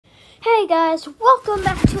Hey guys, welcome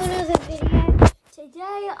back to another video.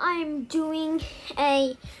 Today I'm doing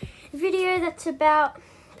a video that's about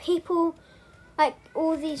people, like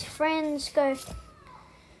all these friends go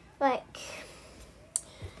like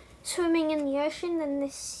swimming in the ocean and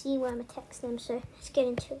this sea worm attacks them, so let's get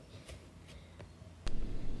into it.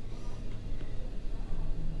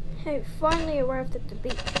 Hey, finally arrived at the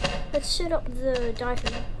beach. Let's set up the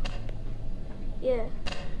diving board. Yeah.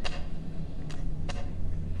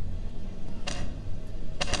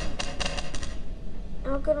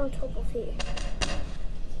 I'll get on top of here.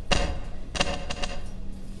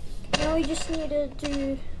 Now we just need to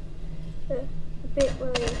do the bit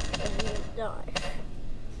where we dive.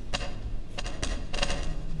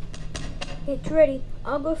 It's ready.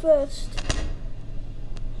 I'll go first.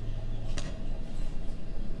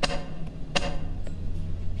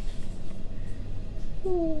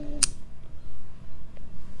 Ooh.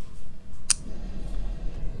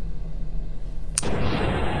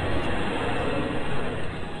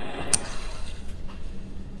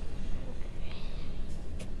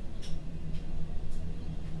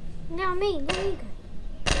 Now me, let me go.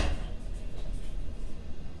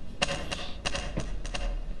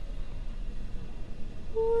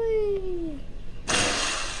 Whee.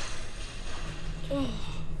 Okay.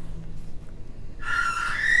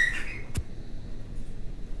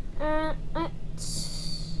 I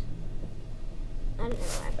don't know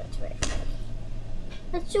why, but it's right.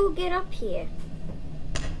 Let's all get up here.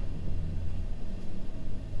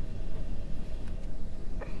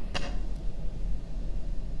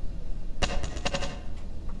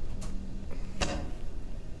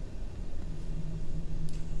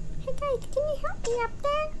 Guys, can you help me up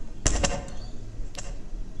there?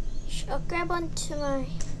 I'll grab onto my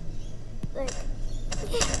leg.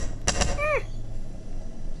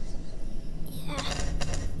 Yeah.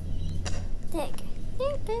 There you go.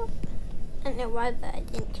 There you go. I don't know why, but I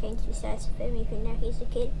didn't change the size of him even though he's a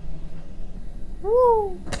kid.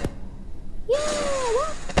 Woo! Yeah!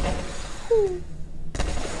 What? Ooh.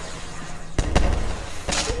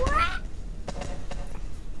 What?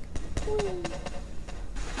 Ooh.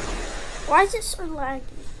 Why is it so laggy?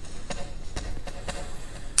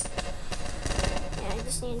 Yeah, I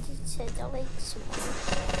just need to set the legs more.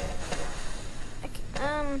 Okay,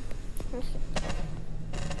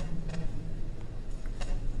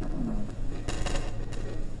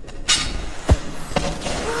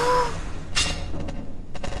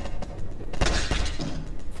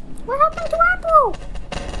 what happened to Apple?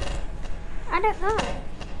 I don't know.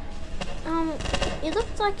 It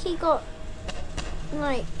looked like he got,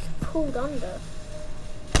 like, pulled under.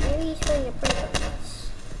 Maybe he's playing a prank on us.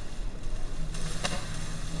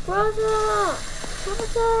 Brother!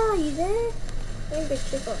 Brother, are you there? Let me go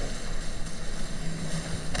check on him.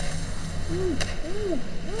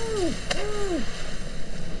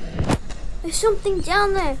 There's something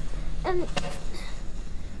down there, and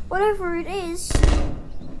whatever it is,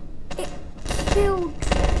 it killed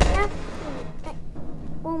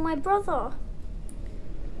my brother.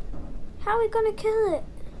 How are we gonna kill it?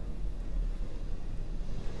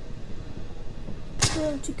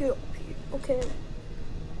 To go up here. Okay.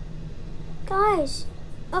 Guys,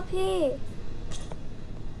 up here.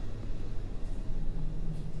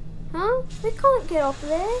 Huh? We can't get up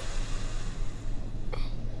there.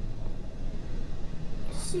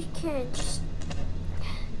 Yes, you can. Just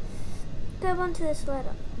grab onto this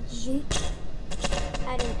ladder. Yeet.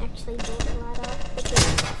 I didn't actually build the ladder because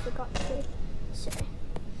I forgot to. So,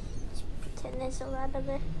 let's pretend there's a ladder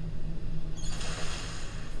there.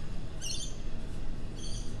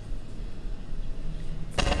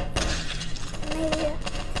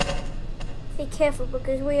 Be careful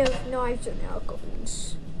because we have knives on our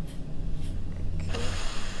guns. Okay.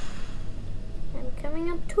 I'm coming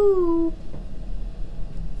up too.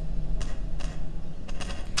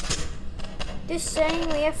 Just saying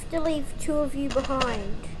we have to leave two of you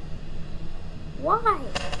behind. Why?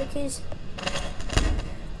 Because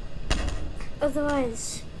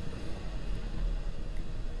otherwise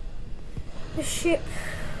the ship,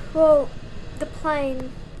 well, the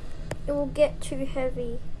plane, it will get too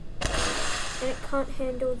heavy and it can't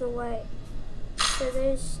handle the weight. So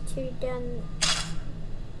those two down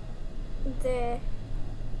there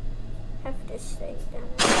have to stay down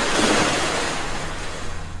there.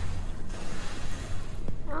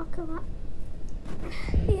 I'll come up.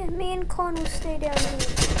 Yeah, me and Con will stay down here.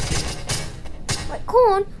 Wait,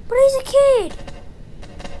 Con? But he's a kid!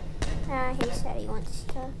 He said he wants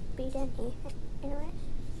to be down here. Anyway.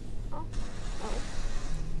 Oh.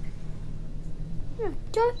 No,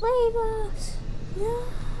 don't leave us! No!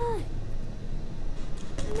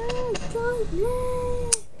 No, don't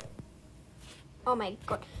leave! Oh my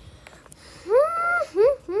god.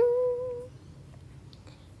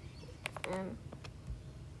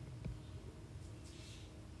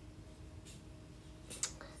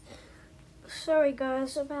 Sorry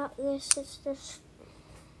guys about this. It's just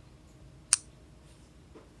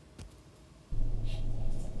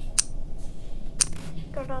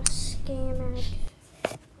got a scam ad.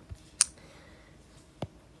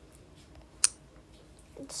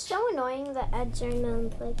 It's so annoying that ads are in the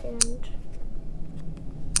playground.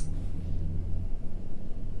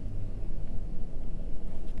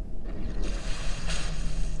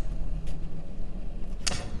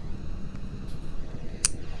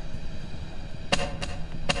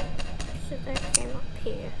 So that came up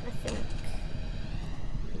here, I think.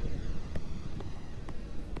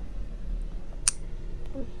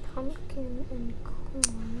 And pumpkin and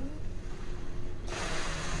corn.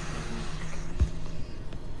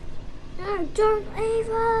 No, don't leave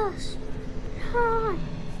us! No!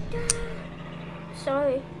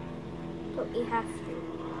 Sorry, but we have to.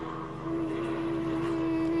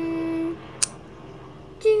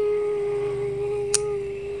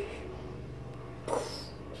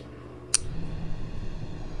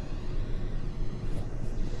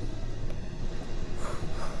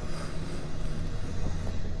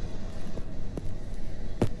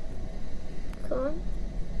 Come on.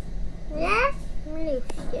 Yeah? I'm really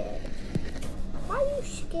scared. Why are you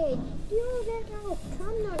scared? You don't know.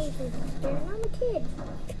 I'm not even scared. I'm a kid.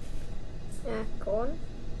 Yeah, corn.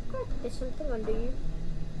 Oh, there's something under you.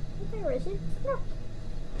 There isn't. No.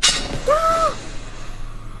 Ah!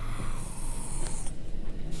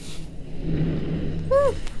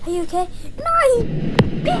 Are you okay? No! You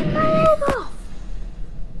bit my leg off!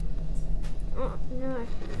 Oh, no.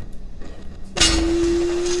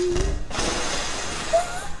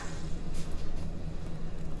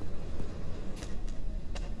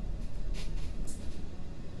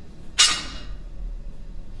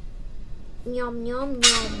 Yum, yum,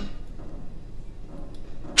 yum.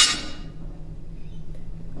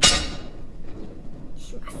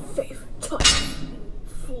 It's my favorite type of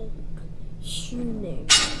food. Human.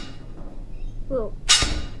 Well,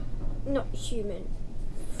 not human.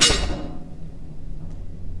 Food.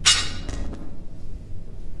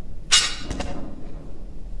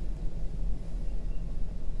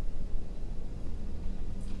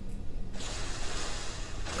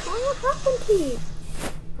 What happened to you?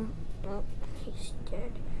 Oh, he's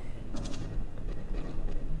dead.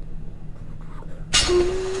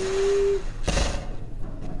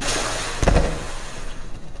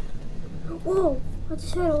 Whoa, I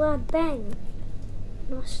just heard a loud bang.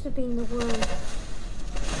 Must have been the worm.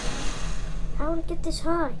 How would it get this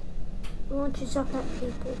high? It launches up at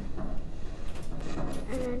people.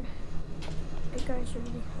 And then it goes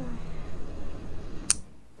really high.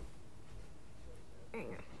 Hang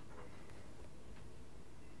on.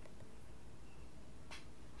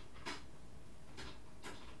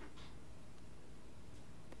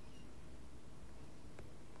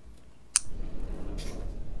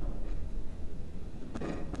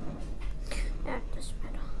 That doesn't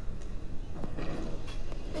matter.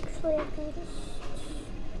 Actually, I can just...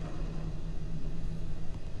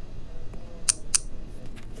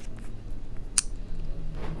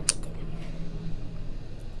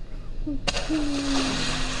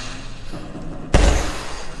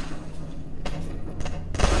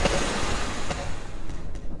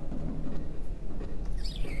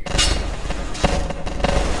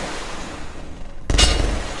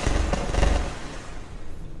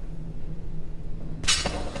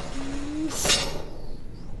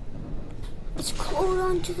 It's clawed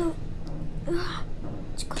onto the...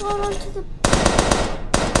 it's clawed onto the...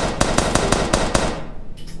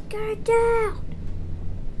 Get it down!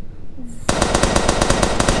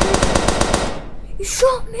 You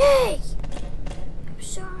shot me! I'm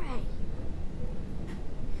sorry.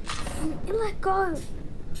 You let go.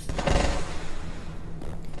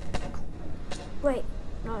 Wait,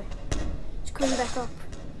 no. It's coming back up.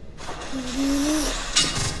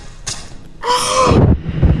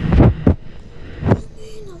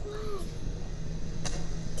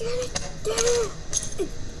 Get it down!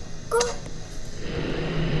 Go!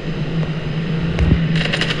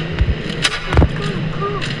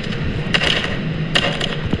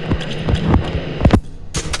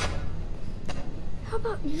 How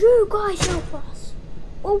about you guys help us?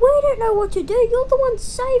 Well, we don't know what to do. You're the ones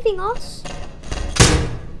saving us.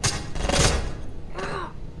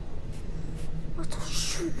 I'll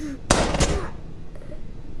shoot you.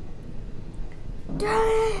 Damn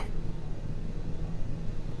it!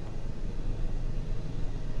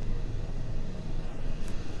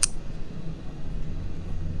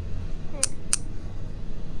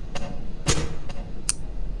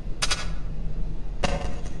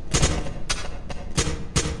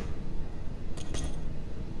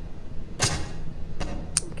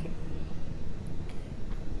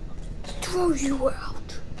 throw you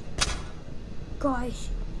out. Guys,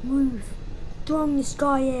 move. Throwing this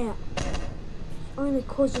guy out. Only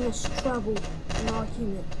causing us trouble and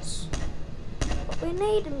arguments. But we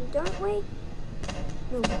need him, don't we?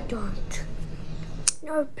 No, we don't.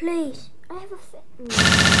 No, please. I have a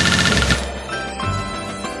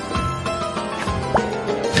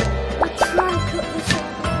I'll try and cut this out.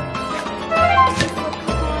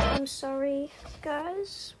 I'm sorry,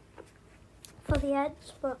 guys, for the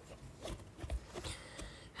ads, but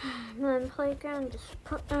my playground just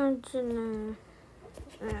put ads in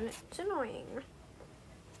there, and it's annoying.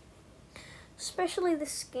 Especially the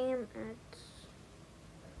scam ads.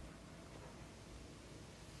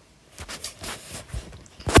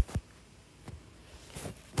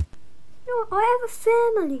 No, I have a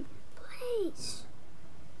family. Please.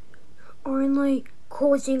 Only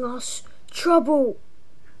causing us trouble.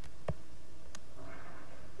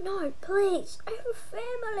 No, please. I have a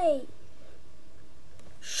family.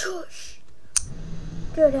 Shush.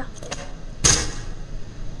 Get out there.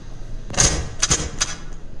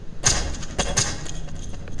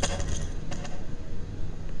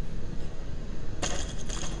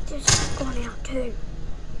 Just gone out too.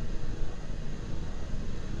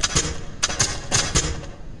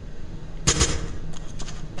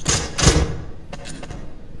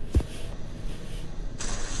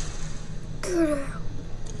 Get out.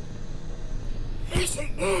 Listen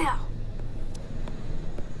now.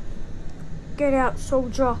 Get out,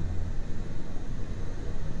 soldier.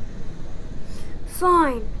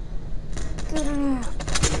 Fine. Get out.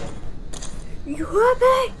 You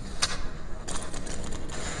happy?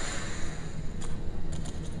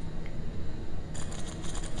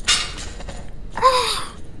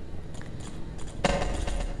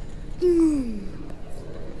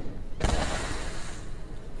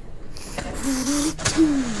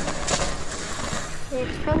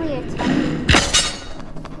 It's probably attacking.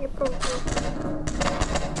 You're probably.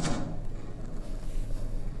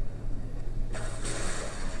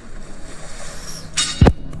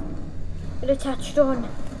 It attached on.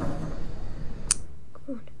 Come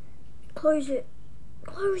on. Close it.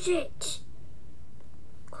 Close it.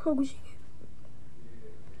 Closing it.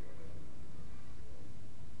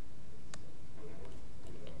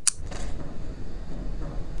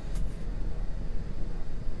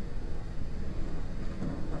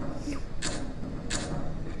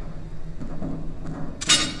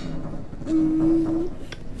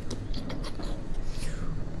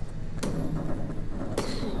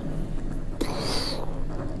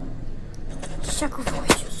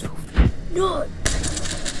 Sacrifice yourself. No!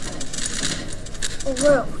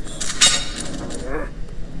 Or else.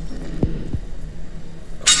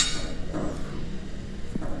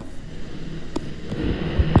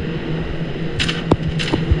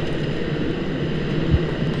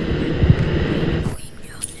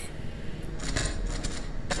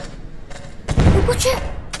 Watch it!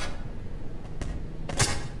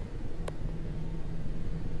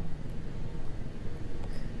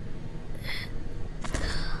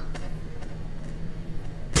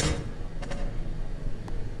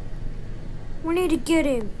 We need to get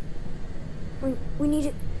him. We need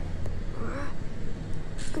to.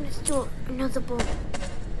 I'm gonna throw another ball.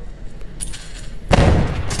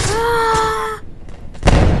 Ah!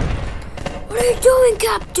 What are you doing,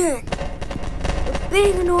 Captain? You're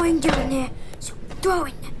being annoying down there. So I'm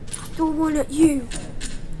throwing it. I throw one at you.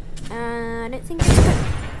 I don't think it's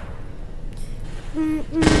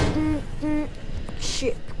good.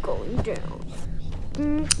 Ship going down.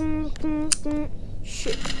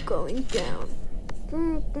 Ship going down.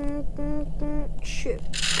 Ship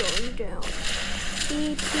going down.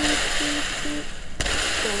 Beep, beep, beep, beep.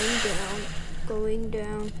 Going down. Going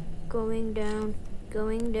down. Going down.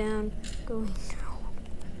 Going down. Going down.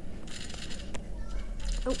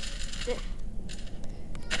 Oh. What?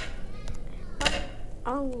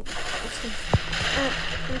 Oh.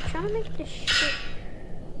 I'm trying to make this ship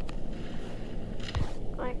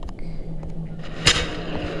like.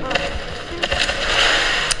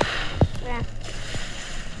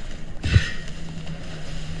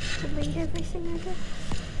 Delete everything, I guess.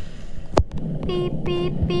 Beep,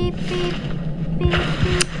 beep, beep, beep. Beep,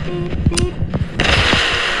 beep, beep, beep.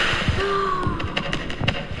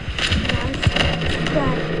 Nice.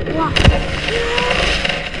 What?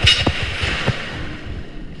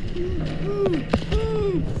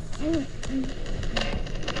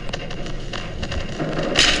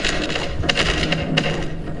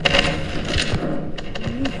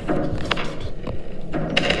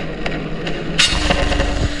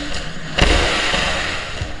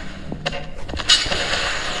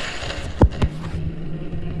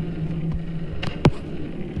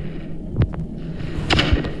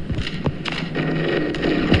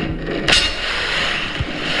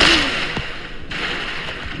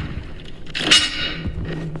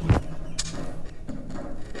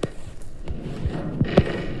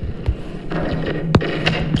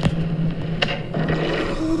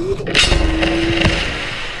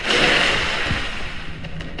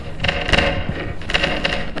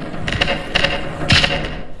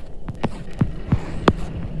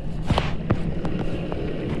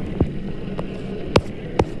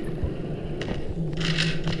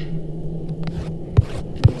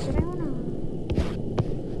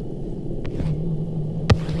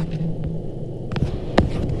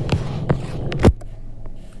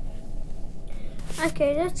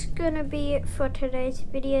 Okay, that's gonna be it for today's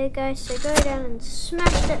video, guys. So go down and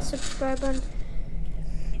smash that subscribe button.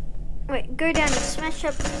 Wait, go down and smash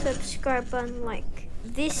up the subscribe button like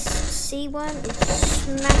this C1 is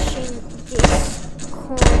smashing this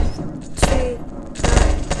corn to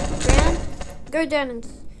the ground. Go down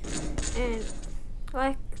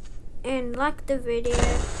and like the video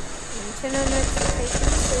and turn on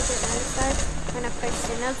notifications so you get notified when I post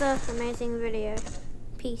another amazing video.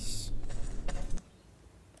 Peace.